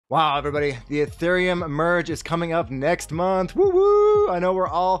Wow, everybody, the Ethereum Merge is coming up next month. Woo woo! I know we're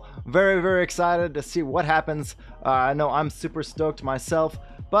all very excited to see what happens. I know I'm super stoked myself,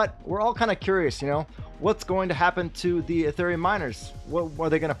 but we're all kind of curious, what's going to happen to the Ethereum miners? What, are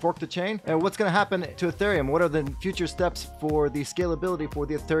they going to fork the chain? And what's going to happen to Ethereum? What are the future steps for the scalability for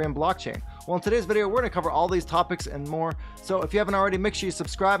the Ethereum blockchain? Well, in today's video, we're going to cover all these topics and more. So if you haven't already, make sure you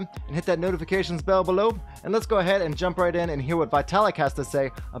subscribe and hit that notifications bell below. And let's go ahead and jump right in and hear what Vitalik has to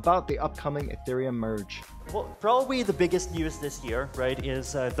say about the upcoming Ethereum Merge. Well, probably the biggest news this year, right,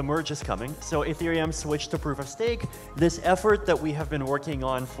 is the merge is coming. So Ethereum switched to proof of stake. This effort that we have been working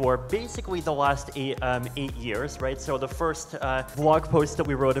on for basically the last eight years, right? So the first blog post that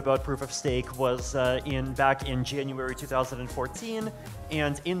we wrote about proof of stake was back in January 2014.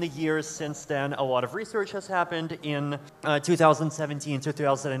 And in the years since then, a lot of research has happened. In 2017,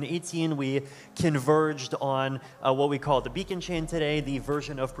 2018, we converged on what we call the beacon chain today, the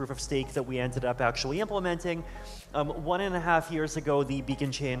version of proof of stake that we ended up actually implementing. 1.5 years ago, the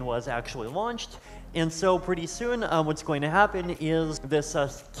beacon chain was actually launched. And so pretty soon, what's going to happen is this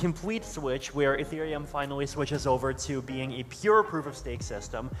complete switch where Ethereum finally switches over to being a pure proof-of-stake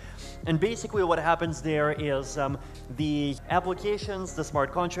system. And basically what happens there is the applications, the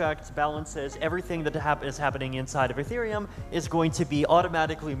smart contracts, balances, everything that is happening inside of Ethereum is going to be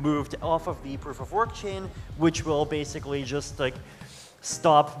automatically moved off of the proof-of-work chain, which will basically just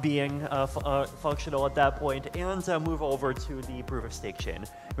stop being functional at that point and move over to the proof-of-stake chain.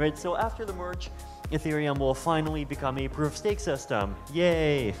 Right? So after the merge, Ethereum will finally become a proof-of-stake system.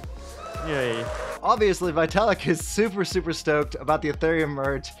 Yay! Yay. Obviously, Vitalik is super stoked about the Ethereum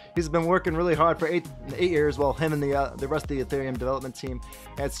Merge. He's been working really hard for eight years, while him and the rest of the Ethereum development team.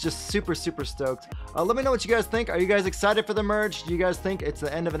 And it's just super stoked. Let me know what you guys think. Are you guys excited for the merge? Do you guys think it's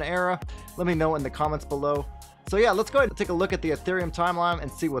the end of an era? Let me know in the comments below. So yeah, let's go ahead and take a look at the Ethereum timeline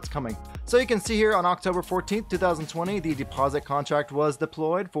and see what's coming. So you can see here on October 14th, 2020, the deposit contract was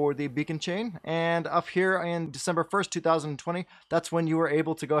deployed for the beacon chain. And up here in December 1st, 2020, that's when you were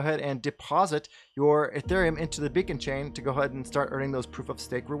able to go ahead and deposit your Ethereum into the beacon chain to go ahead and start earning those proof of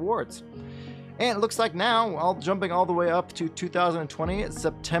stake rewards. And it looks like now, jumping all the way up to 2020,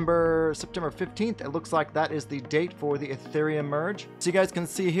 September 15th, it looks like that is the date for the Ethereum Merge. So you guys can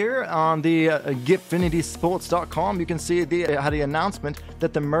see here on the gifinitysports.com, you can see the announcement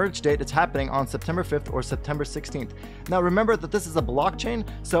that the merge date is happening on September 5th or September 16th. Now remember that this is a blockchain,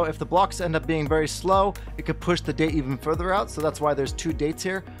 so if the blocks end up being very slow, it could push the date even further out, so that's why there's two dates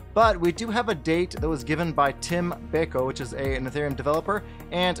here. But we do have a date that was given by Tim Beko, which is an Ethereum developer,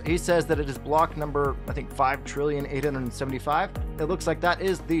 and he says that it is block number, I think, 5,875,000,000. It looks like that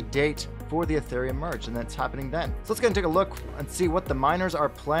is the date for the Ethereum Merge, and that's happening then. So let's go and take a look and see what the miners are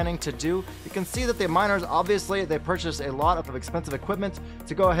planning to do. You can see that the miners, obviously, they purchased a lot of expensive equipment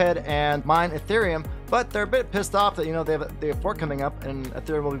to go ahead and mine Ethereum, but they're a bit pissed off that, they have a fork coming up and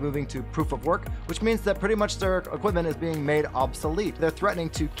Ethereum will be moving to proof of work, which means that pretty much their equipment is being made obsolete. They're threatening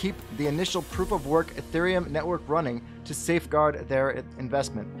to keep the initial proof of work Ethereum network running to safeguard their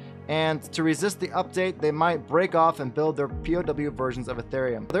investment. And to resist the update, they might break off and build their POW versions of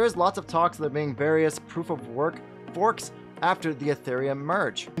Ethereum. There is lots of talks of there being various proof of work forks after the Ethereum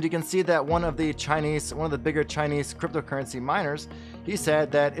Merge. And you can see that one of the bigger Chinese cryptocurrency miners, he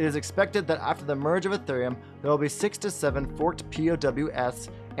said that it is expected that after the merge of Ethereum, there will be 6 to 7 forked POWs,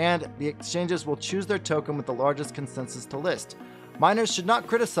 and the exchanges will choose their token with the largest consensus to list. Miners should not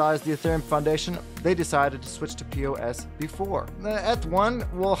criticize the Ethereum Foundation. They decided to switch to POS before. The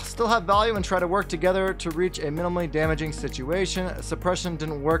ETH1 will still have value and try to work together to reach a minimally damaging situation. Suppression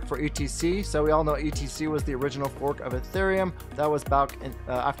didn't work for ETC, so we all know ETC was the original fork of Ethereum. That was back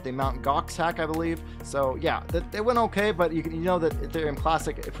after the Mt. Gox hack, I believe. So yeah, it went okay, but you know that Ethereum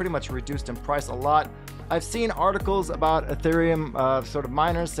Classic, it pretty much reduced in price a lot. I've seen articles about Ethereum sort of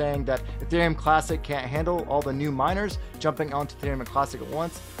miners saying that Ethereum Classic can't handle all the new miners jumping onto Ethereum Classic at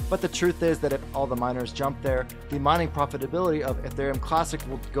once, but the truth is that if all the miners jump there, the mining profitability of Ethereum Classic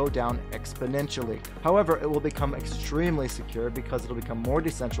will go down exponentially. However, it will become extremely secure because it'll become more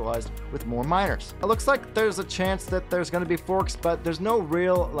decentralized with more miners. It looks like there's a chance that there's going to be forks, but there's no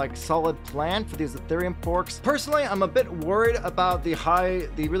real solid plan for these Ethereum forks. Personally, I'm a bit worried about the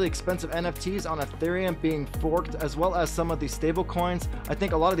really expensive NFTs on Ethereum being forked, as well as some of these stable coins. I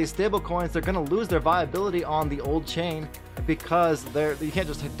think a lot of these stable coins, they're going to lose their viability on the old chain because you can't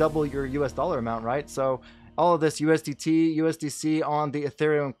just double your US dollar amount, right? So all of this USDT, USDC on the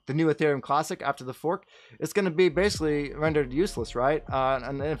new Ethereum Classic after the fork, it's going to be basically rendered useless, right?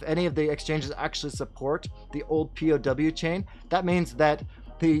 And if any of the exchanges actually support the old POW chain, that means that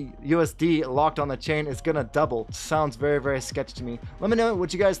the USD locked on the chain is gonna double. Sounds very, very sketchy to me. Let me know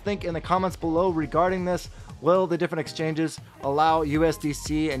what you guys think in the comments below regarding this. Will the different exchanges allow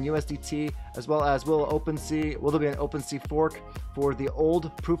USDC and USDT, as well as will there be an OpenSea fork for the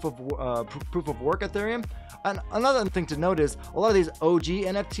old proof of work Ethereum? And another thing to note is a lot of these OG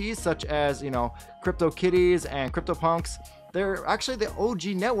NFTs, such as, CryptoKitties and CryptoPunks, they're actually, the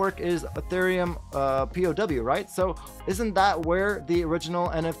OG network is Ethereum POW, right? So isn't that where the original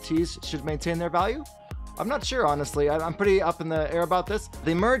NFTs should maintain their value? I'm not sure, honestly. I'm pretty up in the air about this.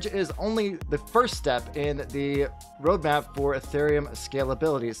 The merge is only the first step in the roadmap for Ethereum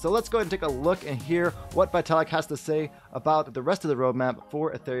scalability. So let's go ahead and take a look and hear what Vitalik has to say about the rest of the roadmap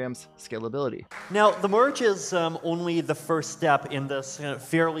for Ethereum's scalability. Now, the merge is only the first step in this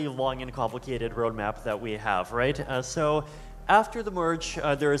fairly long and complicated roadmap that we have, right? So after the merge,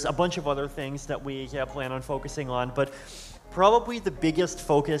 there's a bunch of other things that we plan on focusing on, but probably the biggest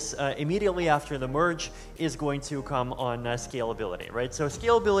focus immediately after the merge is going to come on scalability, right? So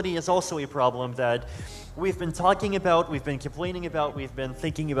scalability is also a problem that we've been talking about, we've been complaining about, we've been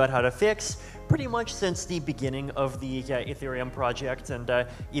thinking about how to fix pretty much since the beginning of the Ethereum project and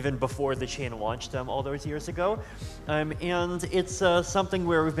even before the chain launched all those years ago. And it's something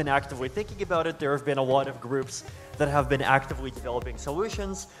where we've been actively thinking about it. There have been a lot of groups that have been actively developing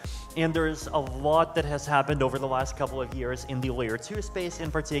solutions. And there's a lot that has happened over the last couple of years in the layer 2 space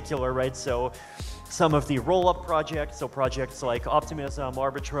in particular, right? So some of the roll-up projects, so projects like Optimism,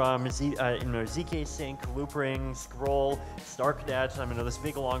 Arbitrum, ZK Sync, Loopring, Scroll, Starknet, this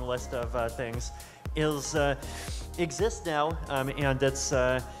big long list of things exists now, and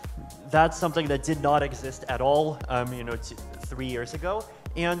that's something that did not exist at all, 3 years ago,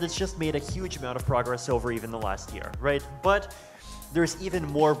 and it's just made a huge amount of progress over even the last year, right? But there's even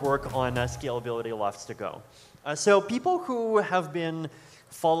more work on scalability left to go. So people who have been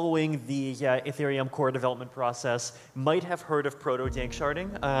following the Ethereum core development process might have heard of proto-dank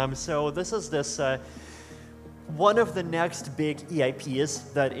sharding. So this is one of the next big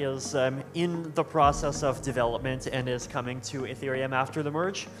EIPs that is in the process of development and is coming to Ethereum after the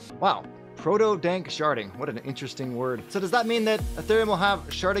merge. Wow. Proto-dank sharding. What an interesting word. So does that mean that Ethereum will have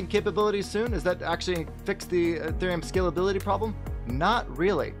sharding capabilities soon? Does that actually fix the Ethereum scalability problem? Not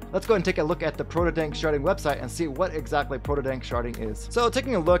really. Let's go ahead and take a look at the proto-dank sharding website and see what exactly proto-dank sharding is. So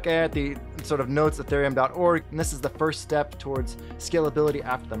taking a look at the sort of notes ethereum.org, and this is the first step towards scalability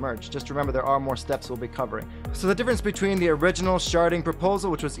after the merge. Just remember there are more steps we'll be covering. So the difference between the original sharding proposal,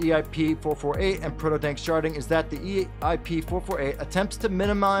 which was EIP 448, and proto-dank sharding is that the EIP 448 attempts to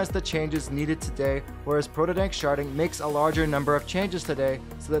minimize the changes needed today, whereas proto-dank sharding makes a larger number of changes today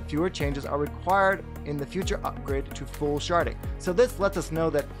so that fewer changes are required in the future upgrade to full sharding. So this lets us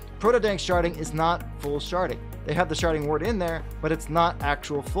know that proto-dank sharding is not full sharding. They have the sharding word in there, but it's not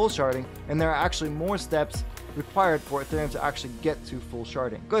actual full sharding, and there are actually more steps required for Ethereum to actually get to full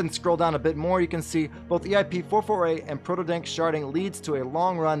sharding. Go ahead and scroll down a bit more. You can see both EIP 448 and proto-dank sharding leads to a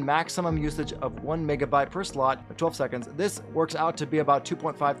long-run maximum usage of 1 megabyte per slot for 12 seconds. This works out to be about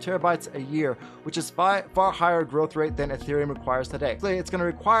 2.5 terabytes a year, which is far higher growth rate than Ethereum requires today. So it's going to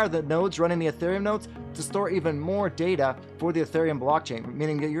require the nodes running the Ethereum nodes to store even more data for the Ethereum blockchain,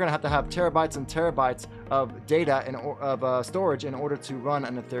 meaning that you're going to have terabytes and terabytes of data of storage in order to run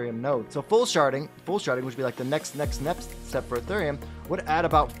an Ethereum node. So full sharding, which would be like the next step for Ethereum, would add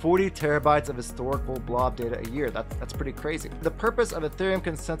about 40 terabytes of historical blob data a year. That's pretty crazy. The purpose of Ethereum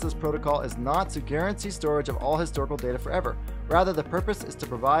Consensus Protocol is not to guarantee storage of all historical data forever. Rather, the purpose is to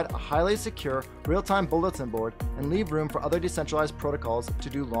provide a highly secure, real-time bulletin board and leave room for other decentralized protocols to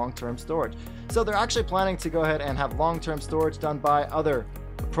do long-term storage. So they're actually planning to go ahead and have long-term storage done by other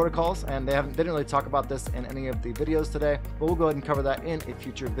protocols, and they didn't really talk about this in any of the videos today, but we'll go ahead and cover that in a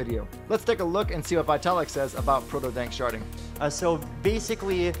future video. Let's take a look and see what Vitalik says about proto-dank sharding. So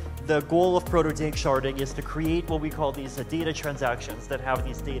basically, the goal of proto-dank sharding is to create what we call these data transactions that have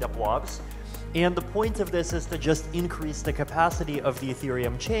these data blobs. And the point of this is to just increase the capacity of the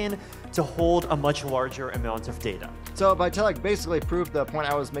Ethereum chain to hold a much larger amount of data. So Vitalik basically proved the point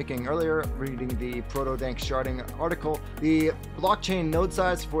I was making earlier reading the proto-dank sharding article. The blockchain node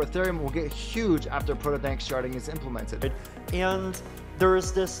size for Ethereum will get huge after proto-dank sharding is implemented. And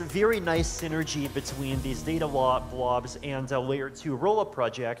there's this very nice synergy between these data blobs and layer 2 rollup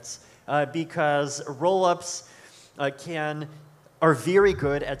projects because rollups are very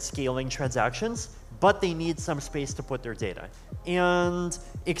good at scaling transactions, but they need some space to put their data. And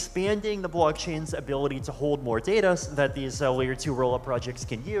expanding the blockchain's ability to hold more data that these layer 2 rollup projects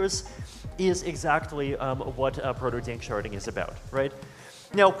can use is exactly what proto-dank sharding is about, right?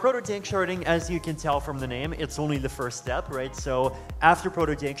 Now, proto-dank sharding, as you can tell from the name, it's only the first step, right? So after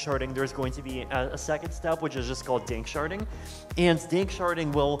proto-dank sharding, there's going to be a second step, which is just called dank sharding. And dank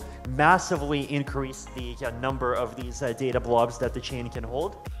sharding will massively increase the number of these data blobs that the chain can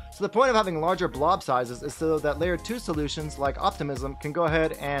hold. So the point of having larger blob sizes is so that layer 2 solutions like Optimism can go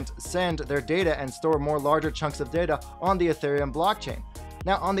ahead and send their data and store more larger chunks of data on the Ethereum blockchain.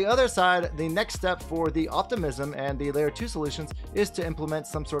 Now, on the other side, the next step for the Optimism and the layer 2 solutions is to implement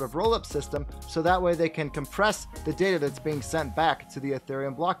some sort of roll-up system, so that way they can compress the data that's being sent back to the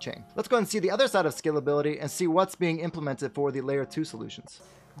Ethereum blockchain. Let's go and see the other side of scalability and see what's being implemented for the layer 2 solutions.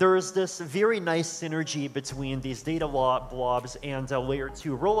 There is this very nice synergy between these data blobs and layer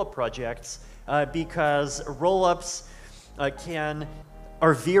 2 rollup projects because rollups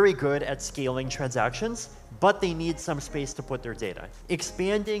are very good at scaling transactions, but they need some space to put their data.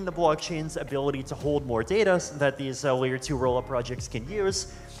 Expanding the blockchain's ability to hold more data that these layer 2 rollup projects can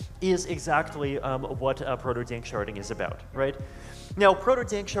use is exactly what proto-dank sharding is about, right? Now,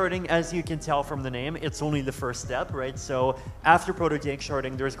 proto-dank sharding, as you can tell from the name, it's only the first step, right? So after proto-dank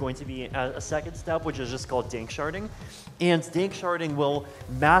sharding, there's going to be a second step, which is just called dank sharding. And dank sharding will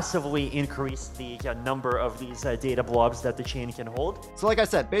massively increase the number of these data blobs that the chain can hold. So like I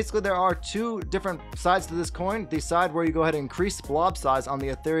said, basically there are two different sides to this coin. The side where you go ahead and increase blob size on the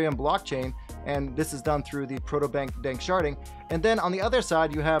Ethereum blockchain, and this is done through the proto-dank sharding. And then on the other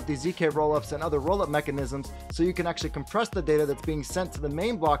side, you have the ZK rollups and other rollup mechanisms, so you can actually compress the data that's being sent to the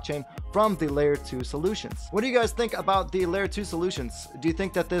main blockchain from the layer 2 solutions. What do you guys think about the layer 2 solutions? Do you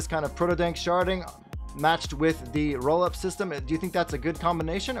think that this kind of proto-dank sharding matched with the rollup system, do you think that's a good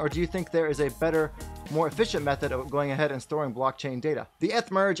combination, or do you think there is a better, more efficient method of going ahead and storing blockchain data? The ETH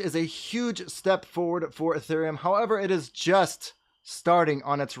merge is a huge step forward for Ethereum. However, it is just starting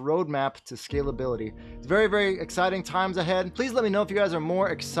on its roadmap to scalability. It's very, very exciting times ahead. Please let me know if you guys are more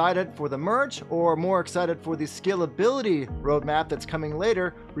excited for the merge or more excited for the scalability roadmap that's coming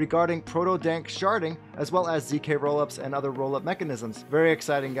later regarding proto-dank sharding, as well as ZK rollups and other rollup mechanisms. Very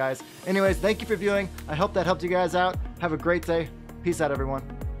exciting, guys. Anyways, thank you for viewing. I hope that helped you guys out. Have a great day. Peace out, everyone.